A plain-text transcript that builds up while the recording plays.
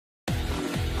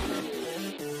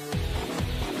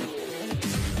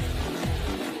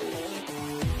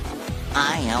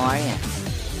Hi, how are you?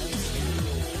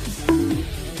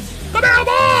 Come here,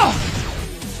 boy!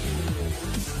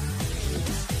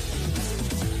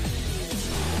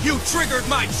 You triggered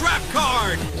my trap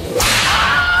card!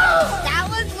 That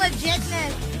was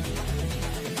legitness.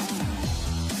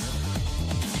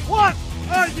 What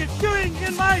are you doing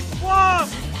in my swamp?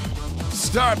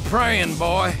 Start praying,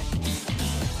 boy.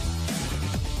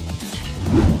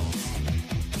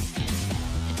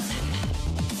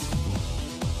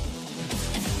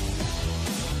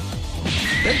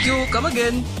 Thank you, come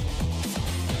again.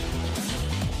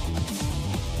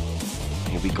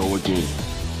 Here we go again.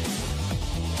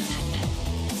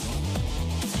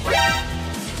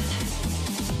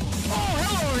 Oh,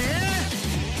 hello, yeah?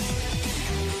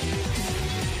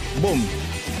 Boom.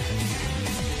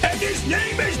 And his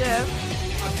name is... Yeah.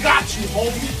 I got you,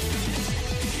 homie.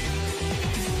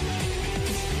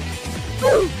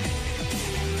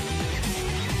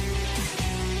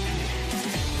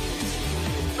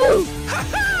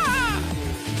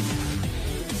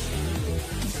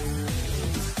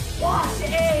 What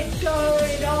is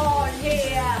going on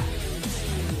here?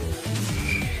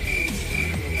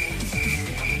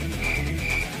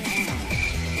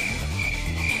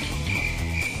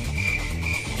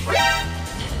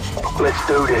 Let's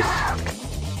do this.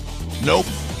 Nope.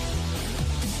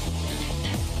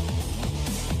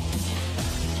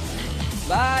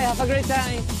 Bye, have a great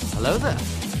time. Hello there.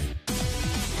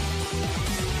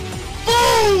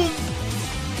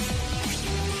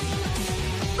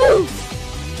 Boom!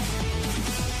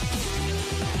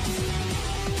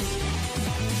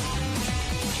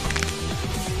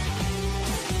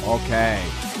 Okay.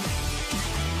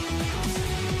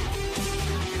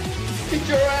 Get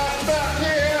your ass back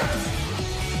here!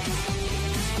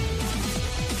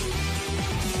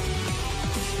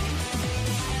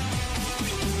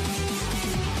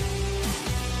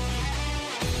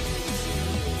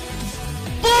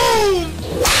 Boom!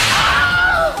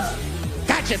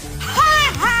 Gotcha!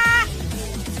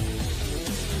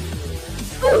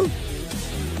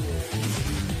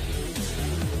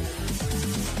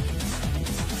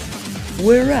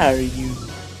 Where are you?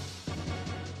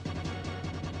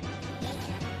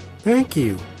 Thank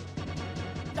you.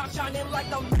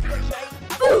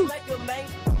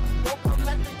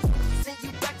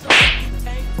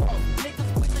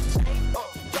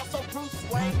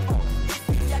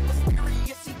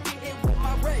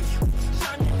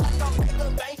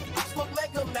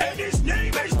 And his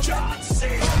name is John C.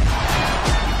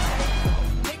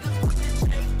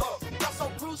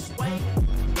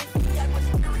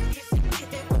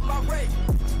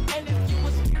 And if you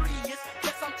was curious,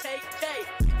 yes, I'm KK.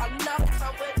 I'm not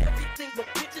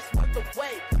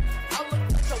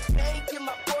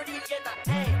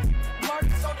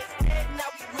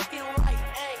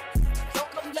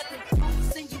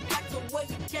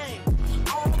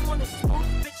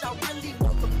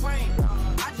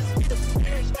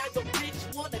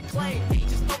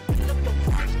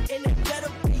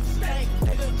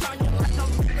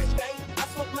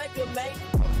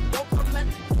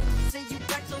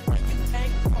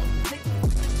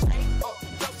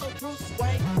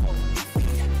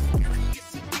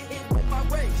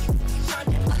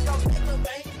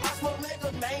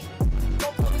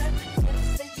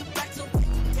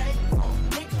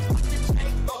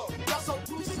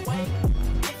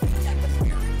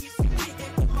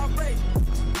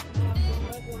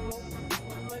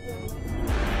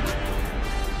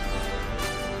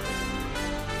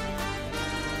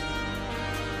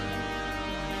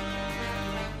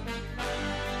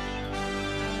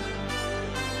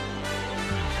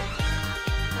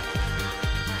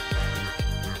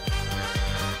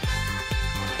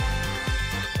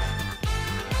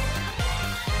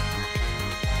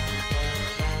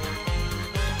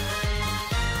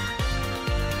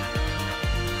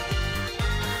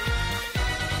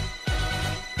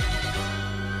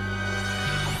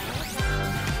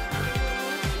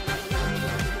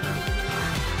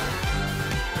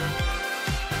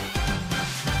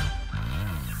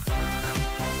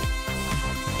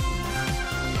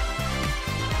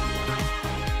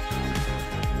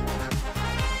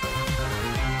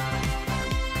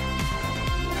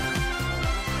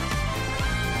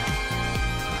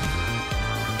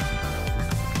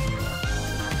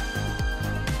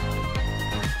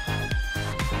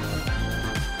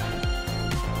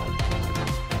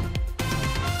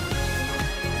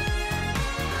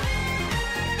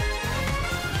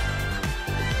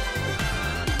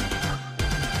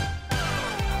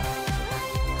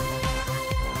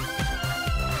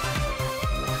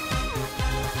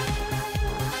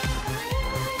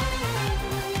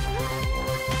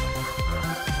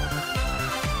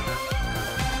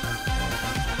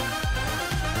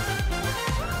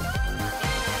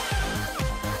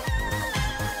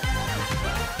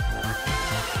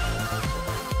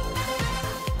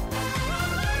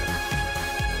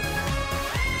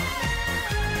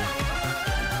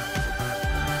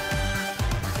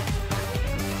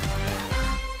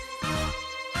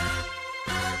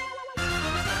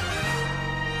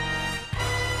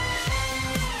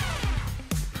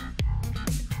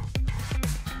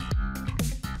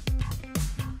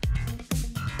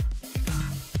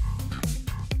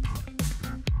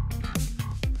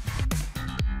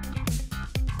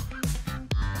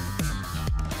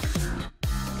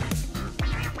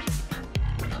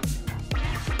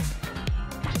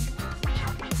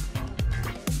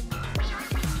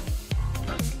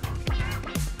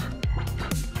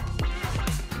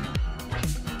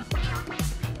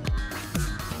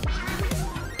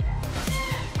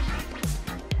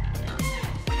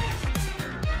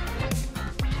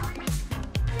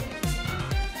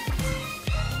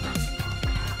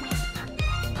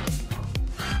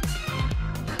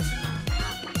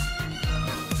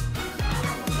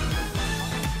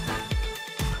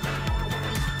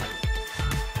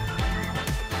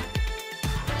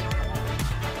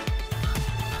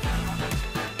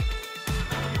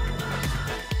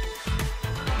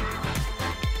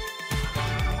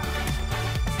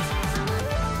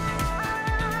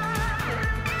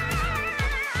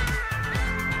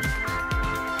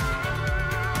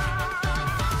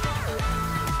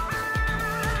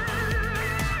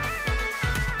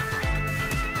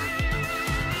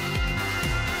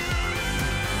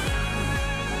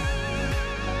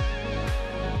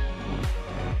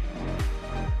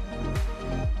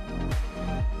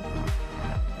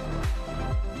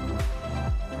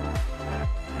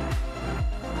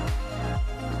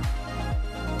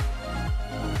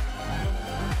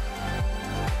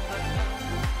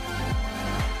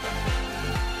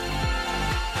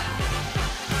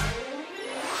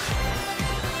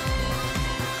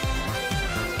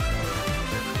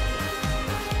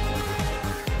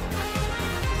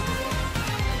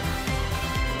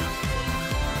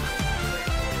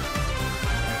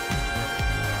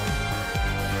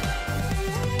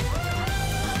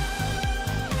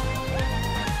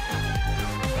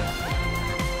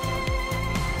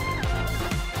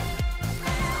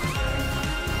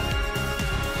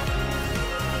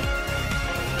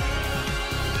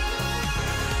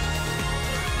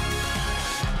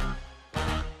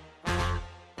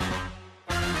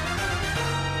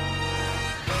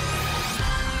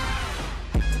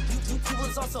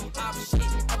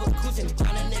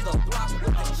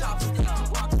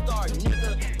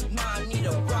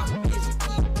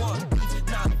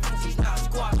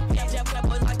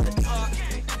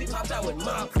with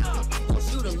my cop. Gon'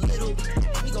 shoot a little,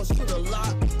 we gon' shoot a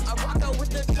lot. I rock out with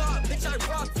the top, bitch, I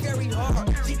rock very hard.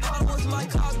 She thought it was my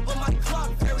cock, but my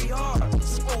clock very hard.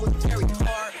 School was very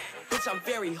hard, bitch, I'm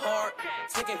very hard.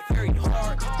 Take it very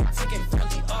hard, take it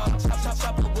fairly hard.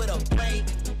 Chop it with a blade,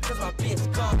 cause my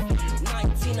bitch gone.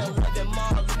 1911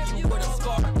 mile, looking with a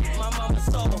scar. My mama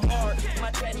so hard,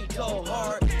 my daddy go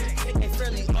hard.